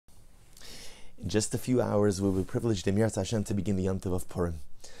In just a few hours, we'll be privileged, Emirat Hashem, to begin the Yom Tov of Purim.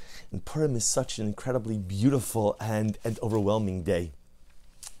 And Purim is such an incredibly beautiful and overwhelming day.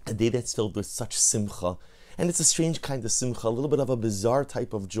 A day that's filled with such simcha. And it's a strange kind of simcha, a little bit of a bizarre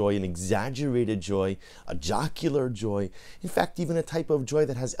type of joy, an exaggerated joy, a jocular joy. In fact, even a type of joy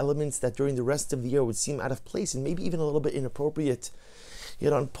that has elements that during the rest of the year would seem out of place and maybe even a little bit inappropriate.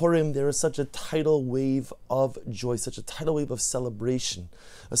 Yet on Purim, there is such a tidal wave of joy, such a tidal wave of celebration.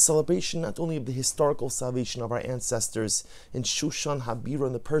 A celebration not only of the historical salvation of our ancestors in Shushan Habira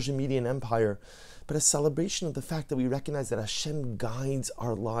in the Persian Median Empire, but a celebration of the fact that we recognize that Hashem guides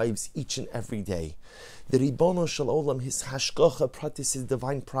our lives each and every day. The Ribono Shel Olam, His Hashgacha Pratis, His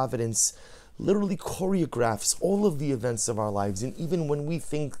divine providence, literally choreographs all of the events of our lives. And even when we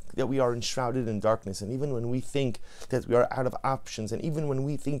think that we are enshrouded in darkness, and even when we think that we are out of options, and even when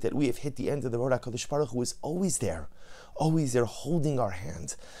we think that we have hit the end of the road, HaKadosh Baruch Hu is always there holding our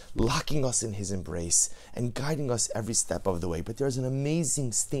hand, locking us in His embrace, and guiding us every step of the way. But there's an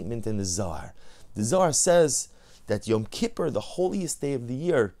amazing statement in the Zohar. The Zohar says that Yom Kippur, the holiest day of the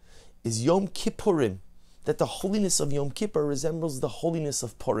year, is Yom Kippurim, that the holiness of Yom Kippur resembles the holiness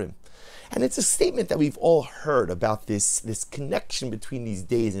of Purim. And it's a statement that we've all heard about this connection between these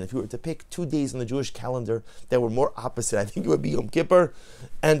days. And if you were to pick 2 days on the Jewish calendar that were more opposite, I think it would be Yom Kippur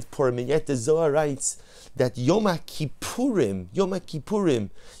and Purim. And yet the Zohar writes that Yom Kippurim,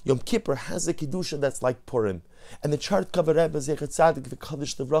 Yom Kippur has a Kedusha that's like Purim. And the chart cover Rebbe Zecher Tzadik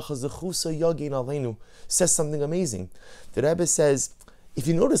V'Kadosh Livracha Zechusa Yagin Aleinu says something amazing. The Rebbe says, if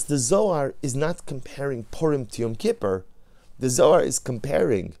you notice, the Zohar is not comparing Purim to Yom Kippur. The Zohar is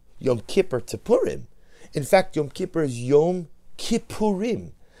comparing Yom Kippur to Purim. In fact, Yom Kippur is Yom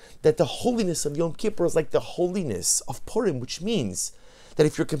Kippurim. That the holiness of Yom Kippur is like the holiness of Purim, which means that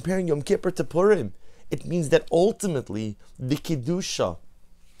if you're comparing Yom Kippur to Purim, it means that ultimately the Kedusha,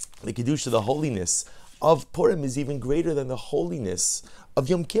 the holiness of Purim is even greater than the holiness of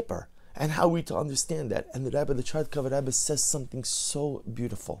Yom Kippur. And how are we to understand that? And the Rebbe, the Chart Cover Rebbe, says something so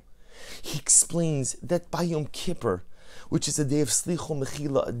beautiful. He explains that by Yom Kippur, which is a day of Slichum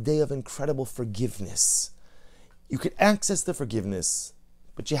Mechila, a day of incredible forgiveness, you can access the forgiveness,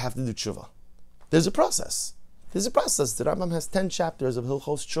 but you have to do tshuva. There's a process. The Rambam has 10 chapters of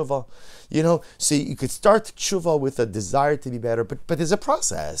Hilchos Tshuva. So you could start tshuva with a desire to be better, but there's a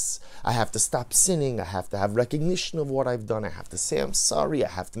process. I have to stop sinning. I have to have recognition of what I've done. I have to say I'm sorry. I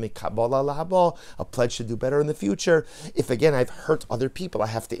have to make Kabbalah Lahaba, a pledge to do better in the future. If again I've hurt other people, I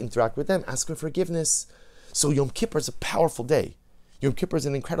have to interact with them, ask for forgiveness. So Yom Kippur is a powerful day. Yom Kippur is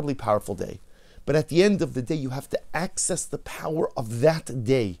an incredibly powerful day. But at the end of the day, you have to access the power of that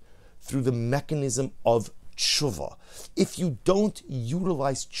day through the mechanism of tshuva. If you don't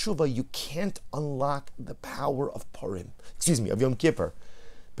utilize tshuva, you can't unlock the power of of Yom Kippur.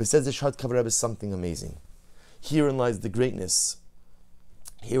 But says the Shad Kav Rebbe something amazing. Herein lies the greatness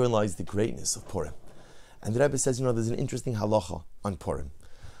of Purim. And the Rebbe says, there's an interesting halacha on Purim,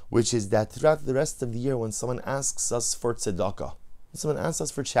 which is that throughout the rest of the year, when someone asks us for tzedakah, when someone asks us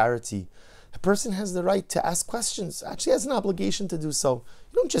for charity, a person has the right to ask questions, actually has an obligation to do so.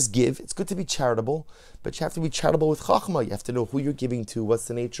 You don't just give. It's good to be charitable, but you have to be charitable with chachma. You have to know who you're giving to, what's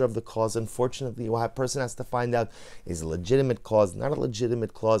the nature of the cause. Unfortunately, what a person has to find out is a legitimate cause, not a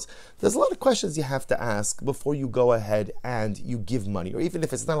legitimate cause. There's a lot of questions you have to ask before you go ahead and you give money, or even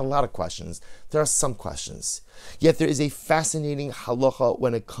if it's not a lot of questions, there are some questions. Yet there is a fascinating halacha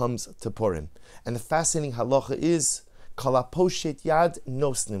when it comes to Purim. And the fascinating halacha is, kala poshet yad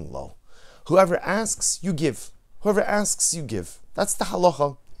nosnim lo. Whoever asks, you give. Whoever asks, you give. That's the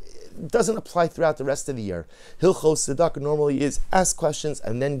halacha. It doesn't apply throughout the rest of the year. Hilchos tzedakah normally is ask questions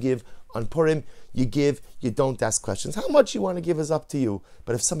and then give. On Purim, you give, you don't ask questions. How much you want to give is up to you.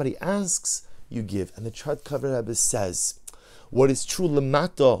 But if somebody asks, you give. And the Chart Cover Rebbe says, what is true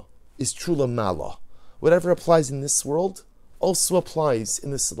lamata is true lamala. Whatever applies in this world also applies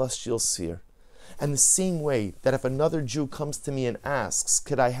in the celestial sphere. And the same way that if another Jew comes to me and asks,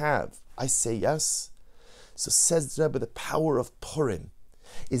 could I have? I say yes. So says the Rebbe, the power of Purim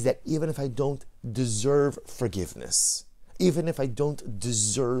is that even if I don't deserve forgiveness, even if I don't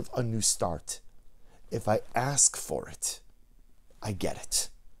deserve a new start, if I ask for it, I get it.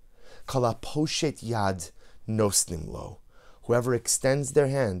 Kala poshet yad nosnim lo. Whoever extends their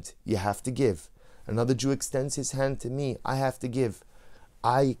hand, you have to give. Another Jew extends his hand to me, I have to give.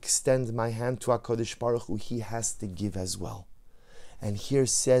 I extend my hand to HaKadosh Baruch Hu, he has to give as well. And here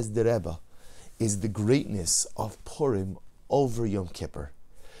says the Rebbe, is the greatness of Purim over Yom Kippur.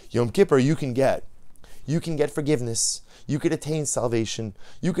 Yom Kippur you can get forgiveness, you could attain salvation,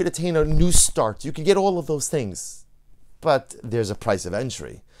 you could attain a new start, you could get all of those things. But there's a price of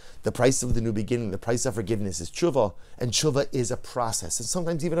entry. The price of the new beginning, the price of forgiveness is tshuva, and tshuva is a process, and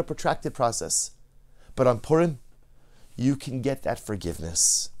sometimes even a protracted process. But on Purim, you can get that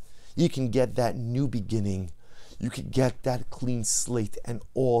forgiveness. You can get that new beginning. You can get that clean slate, and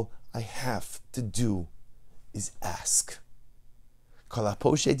all I have to do is ask.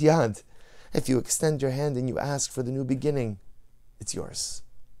 If you extend your hand and you ask for the new beginning, it's yours.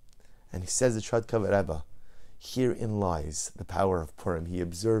 And he says, the Shadkav Rebbe, herein lies the power of Purim. He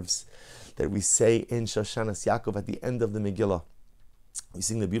observes that we say in Shoshanas Yaakov at the end of the Megillah, we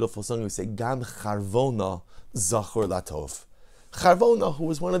sing the beautiful song, we say, Gam Charvona Zachor Latov. Charvona, who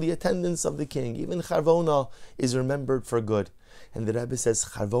was one of the attendants of the king, even Charvona is remembered for good. And the Rebbe says,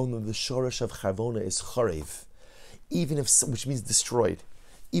 Charvona, the shorish of Charvona is Chorev, which means destroyed.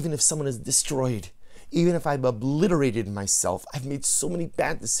 Even if someone is destroyed, even if I've obliterated myself, I've made so many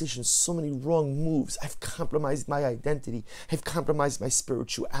bad decisions, so many wrong moves, I've compromised my identity, I've compromised my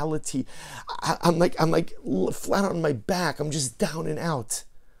spirituality, I'm like flat on my back, I'm just down and out.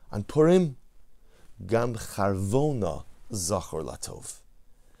 On Purim, Gam Charvona Zachor Latov.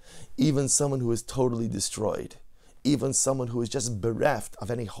 Even someone who is totally destroyed, even someone who is just bereft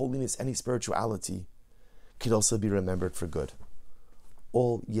of any holiness, any spirituality, could also be remembered for good.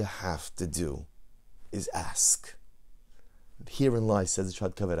 All you have to do is ask. Herein lies, says the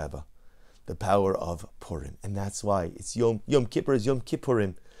Shadkav Rebbe, the power of Purim. And that's why it's Yom Kippur is Yom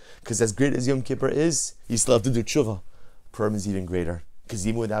Kippurim. Because as great as Yom Kippur is, you still have to do tshuva. Purim is even greater. Because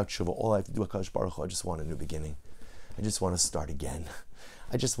even without tshuva, all I have to do, HaKadosh Baruch Hu, I just want a new beginning. I just want to start again.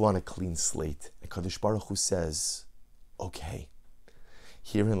 I just want a clean slate. And HaKadosh Baruch Hu says, okay,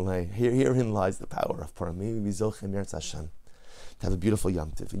 herein lies the power of Purim. May we be zochem Yirtzeh Hashem to have a beautiful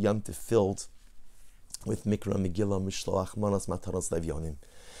Yom Tov, a Yom Tov filled with Mikra, Megillah, Mishloach, Manos, Matanos, Levyonim.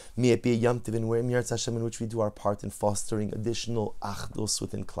 May it be a Yom Tov in Yirtzeh Hashem in which we do our part in fostering additional achdus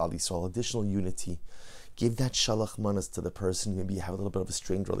within Klal Yisrael, additional unity. Give that shalach manas to the person maybe you have a little bit of a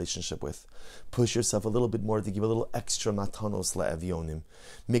strained relationship with. Push yourself a little bit more to give a little extra matanos le'evyonim.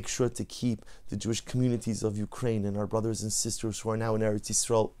 Make sure to keep the Jewish communities of Ukraine and our brothers and sisters who are now in Eretz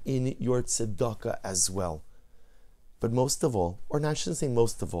Yisrael in your tzedakah as well. But most of all, or I shouldn't say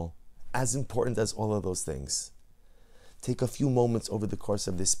most of all, as important as all of those things, take a few moments over the course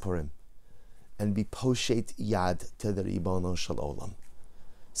of this Purim and be poshet yad to the Ribbono Shel Olam.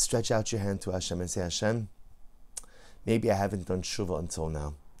 Stretch out your hand to Hashem and say, Hashem, maybe I haven't done tshuva until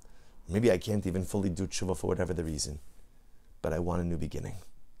now. Maybe I can't even fully do tshuva for whatever the reason. But I want a new beginning.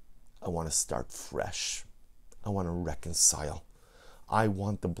 I want to start fresh. I want to reconcile. I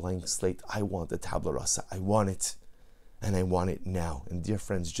want the blank slate. I want the tabla rasa. I want it. And I want it now. And dear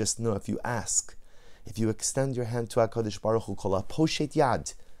friends, just know if you ask, if you extend your hand to HaKadosh Baruch Hu, kol poshet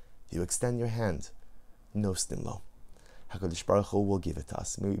yad, if you extend your hand, no stimlo. HaKadosh Baruch Hu will give it to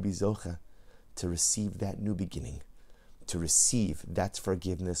us. May we be zocha to receive that new beginning, to receive that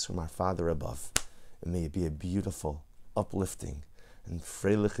forgiveness from our Father above. And may it be a beautiful, uplifting, and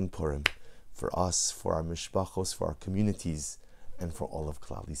freilich and Purim for us, for our mishpachos, for our communities, and for all of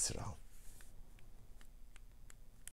Klal Yisrael.